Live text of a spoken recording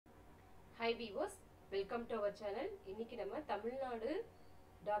Hi viewers, welcome to our channel. இன்னைக்கு நம்ம Tamil Nadu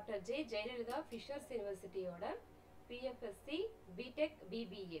Dr.J.Jayalalithaa Fisheries University ஓட PFSC BTech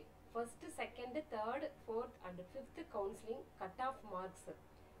BBA first, second, third, fourth and fifth counseling cut-off marks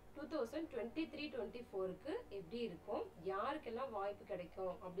 2023-24 க்கு எப்படி இருக்கும், யாருக்கெல்லாம் வாய்ப்பு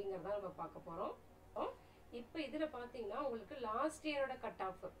கிடைக்கும் அப்படிங்கறத நம்ம பார்க்க போறோம். இப்போ இதுல பாத்தீங்கன்னா உங்களுக்கு லாஸ்ட் இயரோட கட்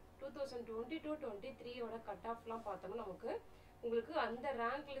ஆஃப் 2022-23 ஓட கட் ஆஃப்லாம் பார்த்தோம்னா நமக்கு உங்களுக்கு அந்த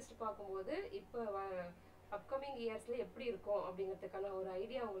ரேங்க் லிஸ்ட் பார்க்கும்போது இப்போ அப்கமிங் இயர்ஸ்ல எப்படி இருக்கும் அப்படிங்கிறதுக்கான ஒரு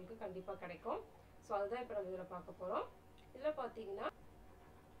ஐடியா உங்களுக்கு கண்டிப்பா கிடைக்கும். ஸோ அதுதான் இப்போ நம்ம இதில் பார்க்க போறோம். இதில் பார்த்தீங்கன்னா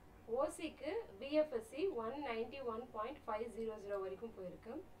ஓசிக்கு பிஎஃப்எஸ்சி 191.500 வரைக்கும்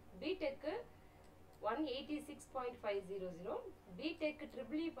போயிருக்கு. பிடெக்கு 186.500, பிடெக்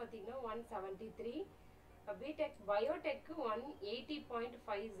ட்ரிபிள் பார்த்தீங்கன்னா 173, BTech biotech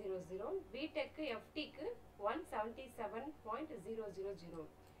 180.500, BTech எஃப்டிக்கு 177.000,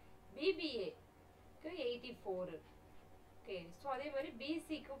 பிபிஏக்கு 84. Okay, so அதே மாதிரி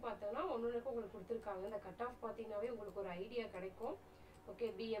பிசிக்கும் பார்த்தோம்னா ஒன்றுக்கு உங்களுக்கு கொடுத்துருக்காங்க. இந்த கட் ஆஃப் பார்த்தீங்கன்னாவே உங்களுக்கு ஒரு ஐடியா கிடைக்கும். Okay,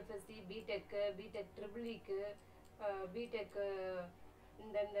 BFSc, BTech, BTech ட்ரிபிள்இக்கு, BTech,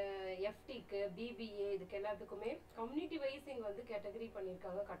 இந்த எஃப்டிக்கு, பிபிஏ, இதுக்கு எல்லாத்துக்குமே கம்யூனிட்டி வைஸ் இங்கே வந்து கேட்டகரி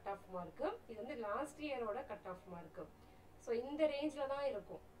பண்ணியிருக்காங்க கட் ஆஃப் மார்க்கு. இது வந்து last இயரோட cut off mark. So இந்த ரேஞ்சில் தான்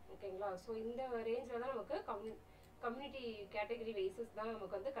இருக்கும். ஓகேங்களா, ஸோ இந்த ரேஞ்சில் தான் நமக்கு கம்யூனிட்டி கேட்டகரி வைஸஸ் தான்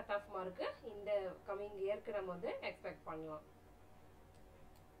நமக்கு வந்து கட் ஆஃப் மார்க்கு இந்த கம்மிங் இயர்க்கு நம்ம வந்து எக்ஸ்பெக்ட் பண்ணலாம்.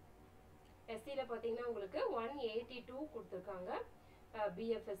 எஸ்சியில் பார்த்தீங்கன்னா உங்களுக்கு 182 கொடுத்துருக்காங்க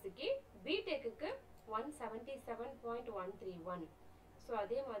பிஎஃப்எஸ்சிக்கு, பிடெக்கு 177.131. ஸோ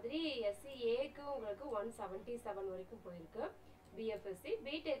அதே மாதிரி எஸ்சிஏக்கு உங்களுக்கு 177 வரைக்கும் போயிருக்கு பிஎஃப்எஸ்சி,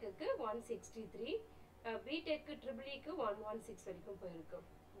 பிடெக்கு 163, பிடெக் ட்ரிபிள்இக்கு 116 வரைக்கும் போயிருக்கு.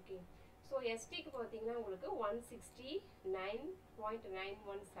 ஓகே, ஸோ எஸ்டிக்கு பார்த்தீங்கன்னா உங்களுக்கு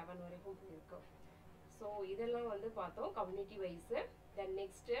 169.917 வரைக்கும் போயிருக்கு. ஸோ இதெல்லாம் வந்து பார்த்தோம் கம்யூனிட்டி வைஸு. தென்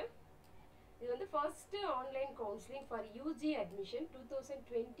நெக்ஸ்ட்டு இது வந்து first online counselling for UG admission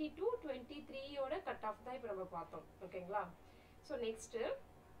 2022-23 ஓட கட் ஆஃப் தான் இப்போ நம்ம பார்த்தோம். ஓகேங்களா, ஸோ நெக்ஸ்ட்டு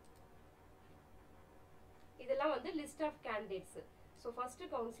இதெல்லாம் வந்து list of candidates. So first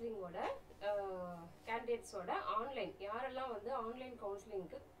கவுன்சிலிங்கோட கேண்டிடேட்ஸோட online யாரெல்லாம் வந்து ஆன்லைன்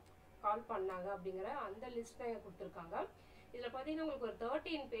கவுன்சிலிங்க்கு கால் பண்ணாங்க அப்படிங்கிற அந்த லிஸ்ட் தான் கொடுத்துருக்காங்க. இதில் பார்த்தீங்கன்னா உங்களுக்கு ஒரு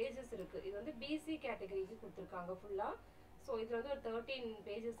 13 பேஜஸ் இருக்குது. இது வந்து பிசி கேட்டகரிக்கு கொடுத்துருக்காங்க ஃபுல்லாக. ஸோ இதில் வந்து ஒரு 13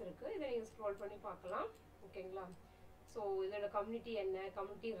 பேஜஸ் இருக்குது. இதை நீங்கள் ஸ்க்ரோல் பண்ணி பார்க்கலாம். ஓகேங்களா, ஸோ இதோட கம்யூனிட்டி என்ன,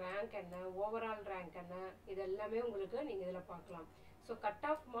 கம்யூனிட்டி ரேங்க் என்ன, ஓவரால் ரேங்க் என்ன, இது எல்லாமே உங்களுக்கு நீங்கள் இதில் பார்க்கலாம். ஸோ கட்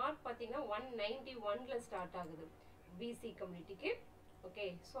ஆஃப் மார்க் பார்த்தீங்கன்னா 191ல் ஸ்டார்ட் ஆகுது பிசி கம்யூனிட்டிக்கு. ஓகே,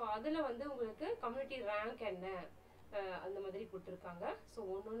 ஸோ அதில் வந்து உங்களுக்கு கம்யூனிட்டி ரேங்க் என்ன அந்த மாதிரி கொடுத்துருக்காங்க. ஸோ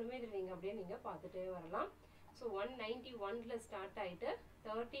ஒன்றுமே இதில் நீங்கள் அப்படியே நீங்கள் பார்த்துட்டே வரலாம். ஸோ 191ல் ஸ்டார்ட் ஆகிட்டு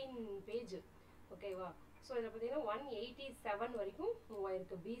 13 பேஜ். ஓகேவா, ஸோ இதில் பார்த்தீங்கன்னா 187 வரைக்கும் மூவ்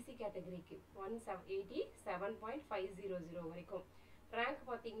ஆயிருக்கு பிசி கேட்டகரிக்கு, 187.500 வரைக்கும். ரேங்க்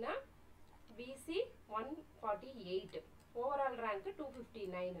பார்த்தீங்கன்னா பிசி 148, ஓவரால் ரேங்க்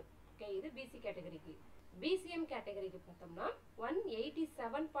 259. ஓகே, இது பிசி கேட்டகரிக்கு. பிசிஎம் கேட்டகரிக்கு பார்த்தோம்னா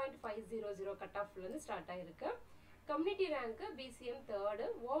 187.500 கட் ஆஃப்லேருந்து ஸ்டார்ட் ஆகிருக்கு. Community rank BCM third,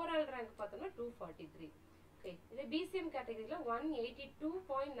 overall rank பார்த்தோம்னா 243. ஓகே, இது பிசிஎம் கேட்டகரியில்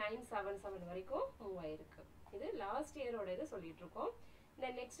 182.977 வரைக்கும் மூவ் ஆயிருக்கு. இது லாஸ்ட் இயரோட இது சொல்லிட்டு இருக்கோம். இந்த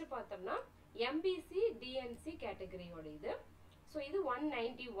நெக்ஸ்ட் பார்த்தோம்னா எம்பிசி டிஎன்சி கேட்டகரியோட இது. ஸோ இது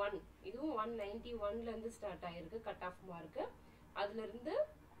 191, இதுவும் 191லேருந்து ஸ்டார்ட் ஆகிருக்கு கட் ஆஃப் மார்க்கு. அதுலேருந்து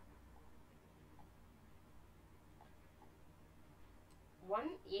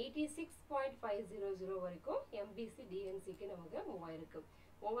 186.500 வரைக்கும் எம்பிசி டிஎன்சிக்கு நமக்கு மூவ் ஆயிருக்கு.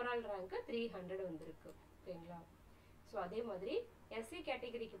 ஓவரால் ரேங்க் 300 வந்திருக்கு. ஓகேங்களா, ஸோ அதே மாதிரி எஸ்சி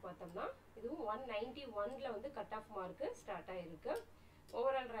கேட்டகரிக்கு பார்த்தோம்னா இதுவும் 191ல் வந்து கட் ஆஃப் மார்க்கு ஸ்டார்ட் ஆகிருக்கு.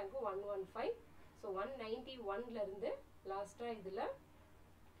 Overall rank 115. ஸோ 191லேருந்து லாஸ்ட்டாக இதில்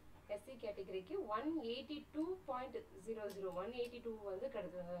எஸ்சி கேட்டகரிக்கு 182.00, 182 வந்து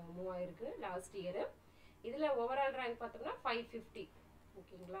மூவ் ஆயிருக்கு லாஸ்ட் இயரு. இதில் ஓவரால் ரேங்க் பார்த்தோம்னா 550.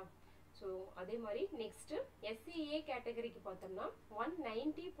 ஓகேங்களா, ஸோ அதே மாதிரி நெக்ஸ்ட்டு எஸ்சிஏ கேட்டகரிக்கு பார்த்தோம்னா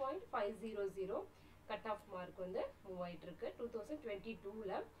 190.500 கட் ஆஃப் மார்க் வந்து மூவ் ஆகிட்டு இருக்கு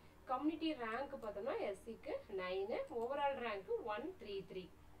 2022ல். கம்யூனிட்டி ரேங்க் பார்த்தோம்னா எஸ்சிக்கு 9, ஓவரால் ரேங்க் 133.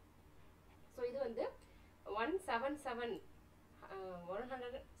 ஸோ இது வந்து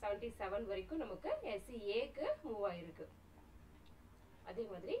 177 வரைக்கும் நமக்கு எஸ்சிஏக்கு மூவ் ஆயிருக்கு. அதே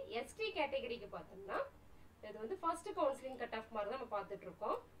மாதிரி எஸ்டி கேட்டகரிக்கு பார்த்தோம்னா இது வந்து first counselling cut off mark நம்ம பார்த்துட்டு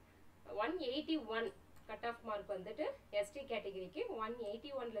இருக்கோம். 181 கட் ஆஃப் மார்க் வந்துட்டு எஸ்டி கேட்டகரிக்கு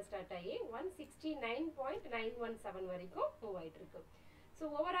 181ல் ஸ்டார்ட் ஆகி 169.917 வரைக்கும் மூவ் ஆயிட்டு இருக்கு. ஸோ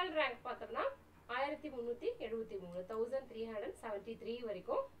ஓவரால் ரேங்க் பார்த்தோம்னா 1373 1373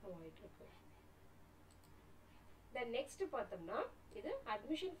 வரைக்கும் மூவ் ஆயிட்டு இருக்கு. தென் நெக்ஸ்ட் பார்த்தோம்னா இது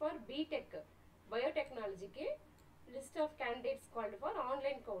admission for BTech பயோடெக்னாலஜிக்கு list of candidates called for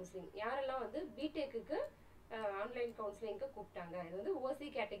online counselling. யாரெல்லாம் வந்து பிடெக்கு ஆன்லைன் கவுன்சிலிங்க்கு கூப்பிட்டாங்க. இது வந்து ஓசி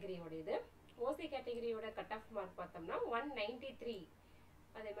கேட்டகரியோட இது. ஓசி கேட்டகரியோட கட் ஆஃப் மார்க் பார்த்தோம்னா 193.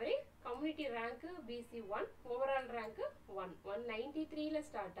 அதே மாதிரி community rank PC 1, overall rank 1. 193ல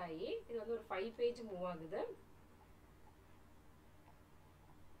start ஆகி இது வந்து ஒரு 5 பேஜ் மூவ் ஆகுது.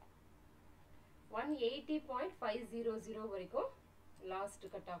 180.500 வரைக்கும் லாஸ்ட்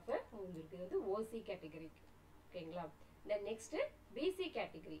கட் ஆஃப் முடிஞ்சிருக்கு. இது வந்து ஓசி கேட்டகரிக்கு. ஓகேங்களா? Then next PC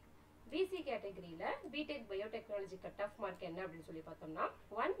category. PC கேட்டகரியில BTech biotechnology cut off mark என்ன அப்படின்னு சொல்லி பார்த்தோம்னா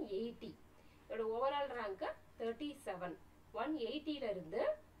 180. இதோட ஓவரால் ரேங்க் 37. 180ல இருந்து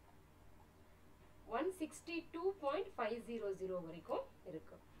 162.500 வரைக்கும்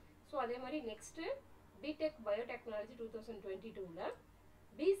இருக்கு. ஸோ அதே மாதிரி நெக்ஸ்ட் பிடெக் பயோடெக்னாலஜி 2022ல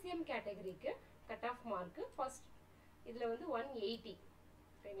பிசிஎம் கேட்டகரிக்கு கட் ஆஃப் மார்க் ஃபர்ஸ்ட் இதுல வந்து 180.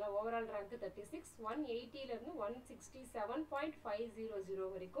 ஓகேங்களா? Overall rank 36. 180ல இருந்து 167.500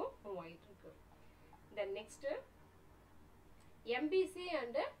 வரைக்கும் மூவ் ஆயிட்டு இருக்கு. Then next MBC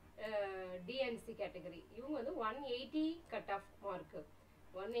and DNC category. இவங்க வந்து 180 cut off mark.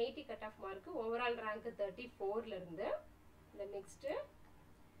 180 cut off mark overall rank 34ல இருந்து தென் நெக்ஸ்ட்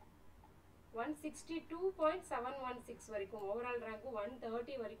 162.716 வரைக்கும் ஓவரால் ரேங்க்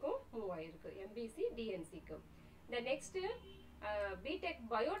 130 வரைக்கும் மூவ் ஆயிருக்கு MBC டிஎன்சிக்கு. Then next BTech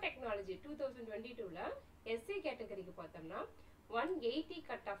biotechnology 2022ல SC கேட்டகரிக்கு பார்த்தோம்னா 180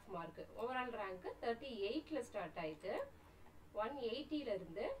 cut off mark overall rank 38ல start ஆயிட்டு 180ல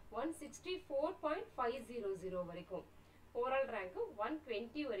இருந்து 164.500 வரைக்கும் ஓவரால் ரேங்க்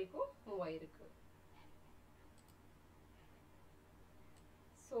 120 வரைக்கும் மூவ் ஆயிருக்கு.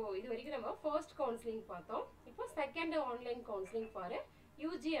 ஸோ இது வரைக்கும் நம்ம ஃபர்ஸ்ட் கவுன்சிலிங் பார்த்தோம். இப்போ second online counselling for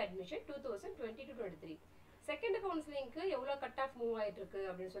UG admission 2022-23. Second கவுன்சிலிங்க்கு எவ்வளோ கட் ஆஃப் மூவ் ஆயிட்டு இருக்கு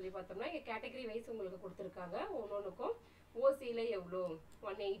அப்படின்னு சொல்லி பார்த்தோம்னா இங்கே கேட்டகரி வைஸ் உங்களுக்கு கொடுத்துருக்காங்க. ஒன்னொன்றுக்கும் ஓசியில் எவ்வளோ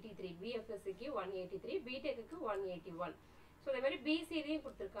 183, பிஎஃப்எஸ்சிக்கு 183, பிடெக்கு 181. ஸோ அதே மாதிரி பிசிலையும்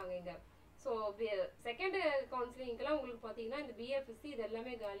கொடுத்துருக்காங்க இங்கே. ஸோ செகண்ட் கவுன்சிலிங்க்கெல்லாம் உங்களுக்கு பார்த்தீங்கன்னா இந்த பிஎஃப்எஸ்சி இது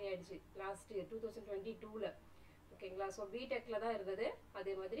எல்லாமே காலி ஆயிடுச்சு லாஸ்ட் இயர் 2022ல. ஓகேங்களா? ஸோ பிடெக்ல தான் இருந்தது.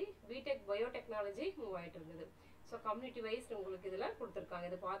 அதே மாதிரி பிடெக் பயோடெக்னாலஜி மூவ் ஆயிட்டு இருந்தது. ஸோ கம்யூனிட்டி வைஸ் உங்களுக்கு இதில் கொடுத்துருக்காங்க.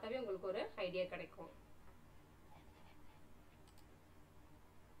 இது பார்த்தாவே உங்களுக்கு ஒரு ஐடியா கிடைக்கும்.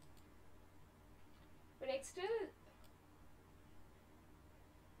 நெக்ஸ்ட்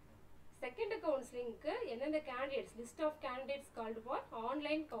செகண்ட் கவுன்சிலிங்க்கு எந்தெந்த candidates list of candidates called for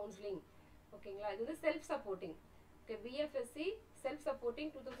online counselling. ஓகேங்களா? இது வந்து self supporting. Okay, BFSc self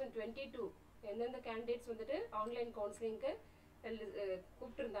supporting 2022 எந்தெந்த கேண்டிடேட்ஸ் வந்துட்டு ஆன்லைன் கவுன்சிலிங்க்கு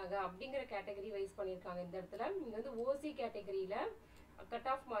கூப்பிட்டுருந்தாங்க அப்படிங்கிற கேட்டகரி வைஸ் பண்ணியிருக்காங்க இந்த இடத்துல. இங்கே வந்து ஓசி கேட்டகரியில் கட்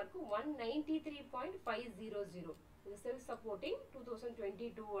ஆஃப் மார்க் 193.500. இது செல்ஃப் சப்போர்ட்டிங்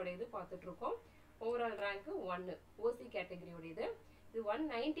 2022 இது பார்த்துட்டு இருக்கோம். ஓவரால் ரேங்க் 1 ஓசி கேட்டகரியோட இது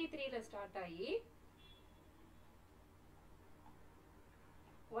 193ல ஸ்டார்ட் ஆகி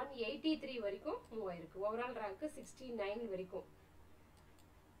 183 வரைக்கும் மூவ் ஆயிருக்கு. ஓவரால் ரேங்க் 69 வரைக்கும்.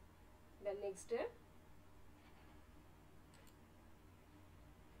 Then next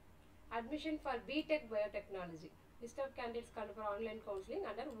admission for BTech biotechnology list of candidates called for online counseling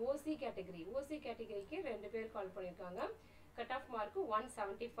under OC category. OC category க்கு ரெண்டு பேர் கால் பண்ணிருக்காங்க. Cut off mark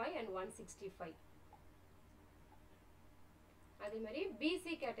 175 and 165. அதே மாதிரி BC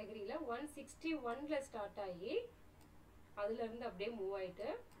கேட்டகரியில 161ல ஸ்டார்ட் ஆகி அதுல இருந்து அப்படியே மூவ் ஆயிட்டு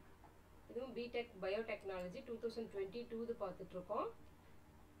இதுவும் பிடெக் பயோடெக்னாலஜி 2022 பார்த்துட்டு இருக்கோம்.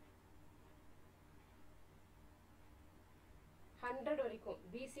 100 வரைக்கும்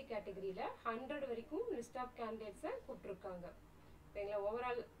பிசி கேட்டகரியில 100 வரைக்கும் லிஸ்ட் ஆஃப் கேண்டிடேட்ஸை கூப்பிட்டுருக்காங்க. ஓகேங்களா?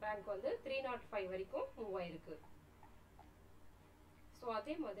 ஓவரால் ரேங்க் வந்து 305 வரைக்கும் மூவ் ஆயிருக்கு. ஸோ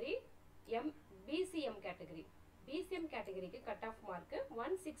அதே மாதிரி பிசிஎம் கேட்டகரி கேட்டகரிக்கு கட் ஆஃப் மார்க்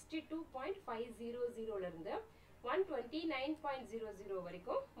 162.500 இருந்து 129.00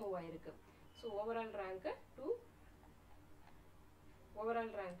 வரைக்கும் மூவ் ஆயிருக்கு. ஸோ ஓவரால் ரேங்க்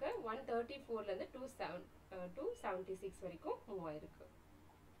 134ல இருந்து 276 வரைக்கும் மூவ் ஆயிருக்கு.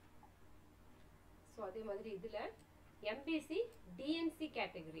 ஸோ அதே மாதிரி இதுல MBC DNC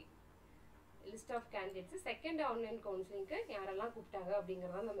category list of candidates second online கவுன்சிலிங்க்கு யாரெல்லாம் கூப்பிட்டாங்க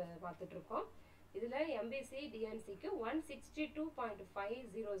அப்படிங்கறத நம்ம பார்த்துட்டு இருக்கோம். இதுல எம்பிசி டிஎன்சிக்கு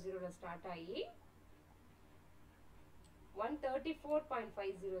 162.500ல ஸ்டார்ட் ஆகி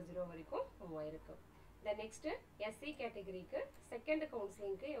 134.500 வரைக்கும் மூவ் ஆயிருக்கு. The next SC கேட்டகரிக்கு செகண்ட்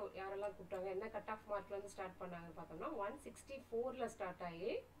கவுன்சிலிங்க்கு யாரெல்லாம் கூப்பிட்டாங்க, என்ன கட் ஆஃப் மார்க்ல இருந்து ஸ்டார்ட் பண்ணாங்க பார்த்தோம்னா 164ல ஸ்டார்ட்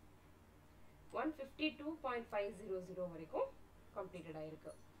ஆகி 152.500 வரைக்கும் கம்ப்ளீட்டட்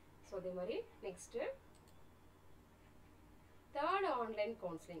ஆயிருக்கு. ஸோ அதே மாதிரி next third online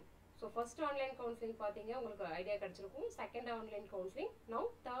counselling. So first online counselling பார்த்தீங்க உங்களுக்கு ஐடியா கிடைச்சிருக்கும். Second online counselling, now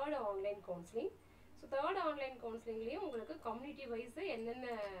third online counselling. So third online கவுன்சிலிங்லேயும் உங்களுக்கு கம்யூனிட்டி வைஸ் என்னென்ன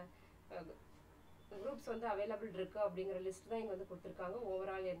குரூப்ஸ் வந்து அவைலபிள் இருக்கு அப்படிங்கிற லிஸ்ட் தான் இங்கே வந்து கொடுத்துருக்காங்க.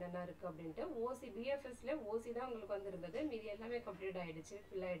 ஓவரால் என்னென்ன இருக்கு அப்படின்ட்டு ஓசி பிஎஃப்எஸ்ல ஓசி தான் உங்களுக்கு வந்து இருந்தது, மீதி எல்லாமே கம்ப்ளீட் ஆயிடுச்சு,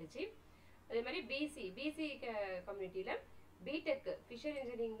 ஃபில் ஆயிடுச்சு. அதே மாதிரி பிசி கம்யூனிட்டியில் பிடெக் ஃபிஷர்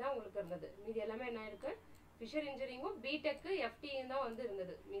இன்ஜினியரிங் தான் உங்களுக்கு இருந்தது, மீதி எல்லாமே என்ன இருக்கு ஃபிஷர் இன்ஜினியரிங்கும் பிடெக் எஃப்டியும் தான் வந்து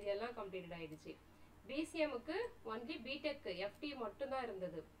இருந்தது, மீதி எல்லாம் கம்ப்ளீட் ஆயிடுச்சு. பிசிஎம்முக்கு ஒன்லி பிடெக் எஃப்டி மட்டும்தான்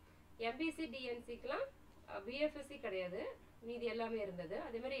இருந்தது. எம்பிசி டிஎன்சிக்கெலாம் பிஎஃப்எஸ்சி கிடையாது, மீதி எல்லாமே இருந்தது.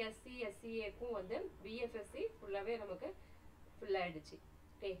 அதே மாதிரி எஸ்சி எஸ்சிஏக்கும் வந்து பிஎஃப்எஸ்சி ஃபுல்லாகவே நமக்கு ஃபுல் ஆயிடுச்சு.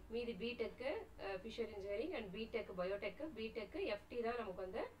 ஓகே, மீதி BTech Fisher engineering and BTech Biotech BTech FD தான் நமக்கு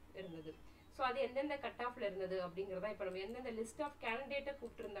வந்து இருந்தது. ஸோ அது எந்தெந்த கட் ஆஃப்ல இருந்தது அப்படிங்கிறதா இப்போ நம்ம எந்தெந்த லிஸ்ட் ஆஃப் கேண்டிடேட்டை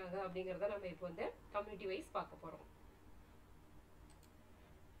கூப்பிட்டுருந்தாங்க அப்படிங்கிறத நம்ம இப்போ வந்து கம்யூனிட்டி வைஸ் பார்க்க போகிறோம்.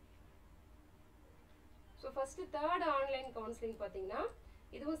 So first third online counselling பார்த்தீங்கன்னா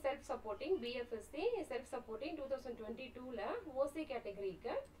இதுவும் self supporting BFSc self supporting 2022ல ஓசி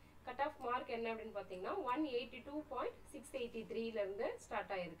கேட்டகரிக்கு கட் ஆஃப் மார்க் என்ன அப்படின்னு பார்த்தீங்கன்னா 182.683 இருந்து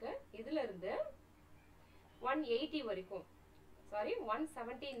ஸ்டார்ட் ஆயிருக்கு. இதுல இருந்து 180 வரைக்கும்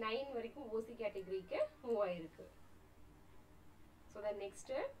 179 வரைக்கும் ஓசி கேட்டகரிக்கு மூவ் ஆயிருக்கு. ஸோ தென்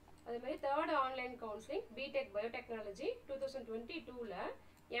நெக்ஸ்ட் அதே மாதிரி third online counselling BTech biotechnology 2022ல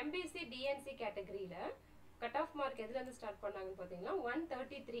MBC DNC கேட்டகரியில கட் ஆஃப் மார்க் எதுலேருந்து ஸ்டார்ட் பண்ணாங்கன்னு பார்த்தீங்கன்னா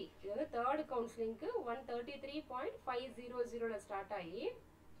 133. இது வந்து தேர்ட் கவுன்சிலிங்க்கு 133.500 ஸ்டார்ட் ஆகி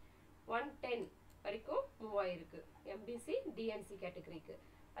 110 வரைக்கும் மூவ் ஆயிருக்கு எம்பிசி டிஎன்சி கேட்டகரிக்கு.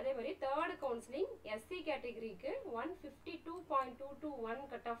 அதே மாதிரி தேர்ட் கவுன்சிலிங் எஸ்சி கேட்டகரிக்கு 152.221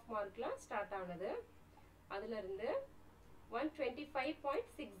 கட் ஆஃப் மார்க்லாம் ஸ்டார்ட் ஆனது. அதுல இருந்து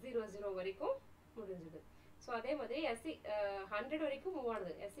 125.600 வரைக்கும் முடிஞ்சது. ஸோ அதே மாதிரி எஸ்சி 100 வரைக்கும் மூவ்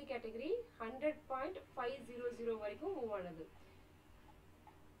ஆனது. எஸ்சி கேட்டகரி 100.500 வரைக்கும் மூவ் ஆனது.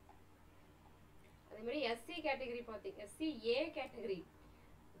 அதே மாதிரி எஸ்சி கேட்டகரி பார்த்தீங்க SCA category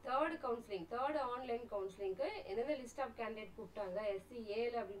third counselling third online கவுன்சிலிங்க்கு எந்தெந்த லிஸ்ட் ஆஃப் கேண்டிடேட் கூப்பிட்டாங்க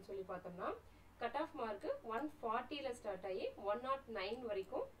எஸ்சிஏல அப்படின்னு சொல்லி பார்த்தோம்னா கட் ஆஃப் மார்க் 140ல ஸ்டார்ட் ஆகி 109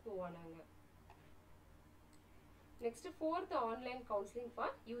 வரைக்கும் மூவ் ஆனாங்க. Next fourth online counselling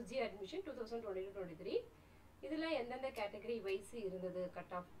for UG admission 2022-23. இதுல எந்தெந்த கேட்டகரி வைஸ் இருந்தது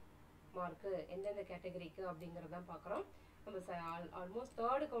கட் ஆஃப் மார்க் எந்தெந்த கேட்டகரிக்கு அப்படிங்கறத பார்க்குறோம். நம்ம ஆல்மோஸ்ட்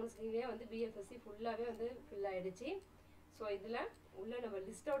தேர்ட் கவுன்சிலிங்லேயே வந்து பிஎஃப்எஸ்சி ஃபுல்லாகவே வந்து ஃபில் ஆயிடுச்சு. ஸோ இதில் உள்ள நம்ம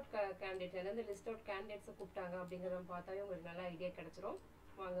லிஸ்ட் அவுட் கேண்டிடேட் எந்தெந்த லிஸ்ட் அவுட் கேண்டிடேட்ஸை கூப்பிட்டாங்க அப்படிங்கிறத பார்த்தாவே உங்களுக்கு நல்ல ஐடியா கிடைச்சிரும்.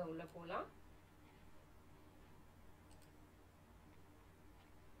 வாங்க உள்ள போகலாம்.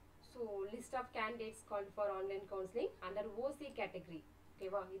 So list of candidates called for online counselling under OC category.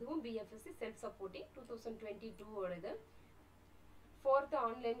 ஓகேவா, இதுவும் BFSc self supporting 2022 fourth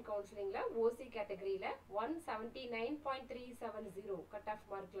online கவுன்சிலிங்ல ஓசி கேட்டகரியில 179.370 கட் ஆஃப்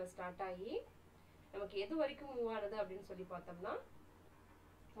மார்க்ல ஸ்டார்ட் ஆகி நமக்கு எது வரைக்கும் மூவ் ஆனது அப்படின்னு சொல்லி பார்த்தோம்னா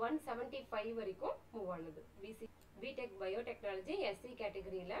 175 வரைக்கும் மூவ் ஆனது. பிடெக் பயோடெக்னாலஜி எஸ்சி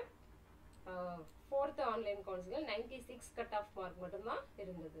கேட்டகரியில fourth online counselling 96 cut off mark மட்டும்தான்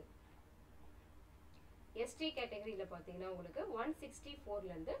இருந்தது. எஸ்டி கேட்டகரியில பார்த்தீங்கன்னா உங்களுக்கு 164ல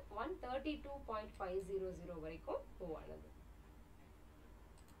இருந்து 132.500 வரைக்கும் மூவ் ஆனது.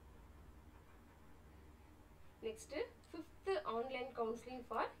 Next fifth online counselling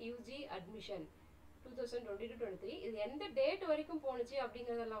for UG admission 2022-23. இது எந்த டேட் வரைக்கும் போணுச்சு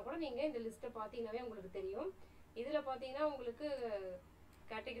அப்படிங்கறதெல்லாம் கூட நீங்க இந்த லிஸ்ட்டை பார்த்தீங்கன்னாவே உங்களுக்கு தெரியும். இதுல பார்த்தீங்கன்னா உங்களுக்கு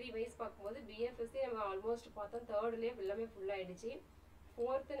கேட்டகரி வைஸ் பார்க்கும்போது பிஎஃப்எஸ்சி நம்ம ஆல்மோஸ்ட் பார்த்தோம், தேர்ட்லேயே எல்லாமே ஃபுல் ஆயிடுச்சு.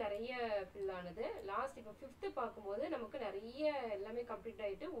 ஃபோர்த்து நிறைய ஃபில் ஆனது. லாஸ்ட் இப்போ ஃபிஃப்த்து பார்க்கும்போது நமக்கு நிறைய எல்லாமே கம்ப்ளீட்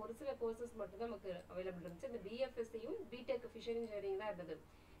ஆகிட்டு ஒரு சில கோர்சஸ் மட்டும் தான் நமக்கு அவைலபிள் இருந்துச்சு. இந்த பிஎஃப்எஸ்சியும் பிடெக் ஃபிஷர் இன்ஜினியரிங் தான் இருந்தது.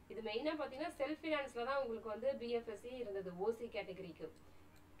 இது மெயினாக பார்த்தீங்கன்னா செல்ஃப் ஃபினான்ஸில் தான் உங்களுக்கு வந்து பிஎஃப்எஸ்சி இருந்தது ஓசி கேட்டகரிக்கு.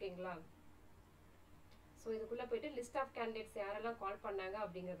 ஓகேங்களா, ஸோ இதுக்குள்ளே போயிட்டு லிஸ்ட் ஆஃப் கேண்டிடேட்ஸ் யாரெல்லாம் கால் பண்ணாங்க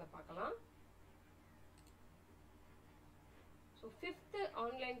அப்படிங்கிறத பார்க்கலாம். ஸோ ஃபிஃப்த்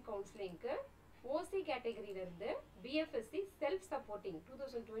ஆன்லைன் கவுன்சிலிங்க்கு ஓசி கேட்டகரியிலிருந்து பிஎஃப்எஸ்சி செல்ஃப் சப்போர்ட்டிங்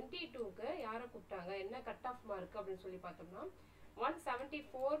 2022க்கு யாரை கூப்பிட்டாங்க என்ன கட் ஆஃப் மார்க் அப்படின்னு சொல்லி பார்த்தோம்னா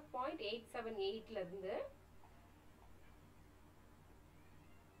 174.878 இருந்து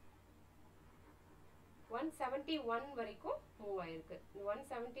 171 வரைக்கும் மூவ் ஆயிருக்கு.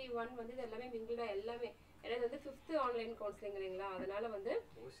 171 வந்து இது எல்லாமே மிங்கிள்டா எல்லாமே, ஏன்னா இது வந்து 5th ஆன்லைன் கவுன்சிலிங் இல்லைங்களா, அதனால வந்து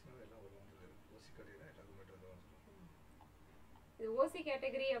இது ஓசி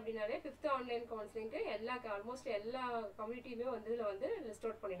கேட்டகரி அப்படினாலே 5th ஆன்லைன் கவுன்சிலிங்க்கு ஆல்மோஸ்ட் எல்லா கம்யூனிட்டியுமே வந்து இதுல வந்து லிஸ்ட்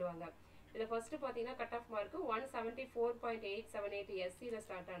அவுட் பண்ணிடுவாங்க. இதுல ஃபர்ஸ்ட் பாத்தீங்கன்னா கட் ஆஃப் மார்க் 174.878 எஸ்சில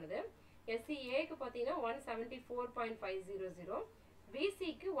ஸ்டார்ட் ஆனது. எஸ்சிஏக்கு பாத்தீங்கன்னா 174.500,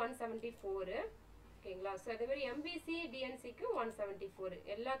 பிசிக்கு 174. ஓகேங்களா? ஸோ அதே மாதிரி எம்பிசி டிஎன்சிக்கு 174.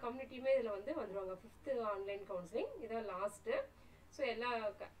 எல்லா கம்யூனிட்டியுமே இதுல வந்து வந்துருவாங்க. 5th ஆன்லைன் கவுன்சிலிங் இதான் லாஸ்ட். ஸோ எல்லா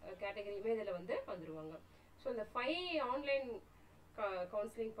கேட்டகரியுமே இதுல வந்து வந்துருவாங்க. ஸோ இந்த 5 ஆன்லைன்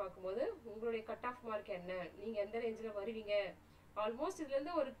கவுன்சிலிங் பார்க்கும்போது உங்களுடைய கட் ஆஃப் மார்க் என்ன, நீங்க எந்த ரேஞ்சில் வருவீங்க, ஆல்மோஸ்ட் இதுல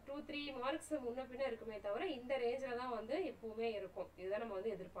இருந்து ஒரு 2-3 மார்க்ஸ் முன்ன பின்ன இருக்குமே தவிர இந்த ரேஞ்சில் தான் வந்து எப்பவுமே இருக்கும். இதுதான் நம்ம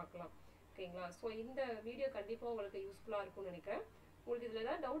வந்து எதிர்பார்க்கலாம். ஓகேங்களா? ஸோ இந்த வீடியோ கண்டிப்பாக உங்களுக்கு யூஸ்ஃபுல்லாக இருக்கும்னு நினைக்கிறேன். உங்களுக்கு இதில்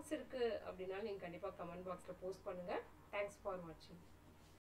ஏதாவது டவுட்ஸ் இருக்குது அப்படின்னா நீங்கள் கண்டிப்பாக கமெண்ட் பாக்ஸில் போஸ்ட் பண்ணுங்கள். தேங்க்ஸ் ஃபார் வாட்சிங்.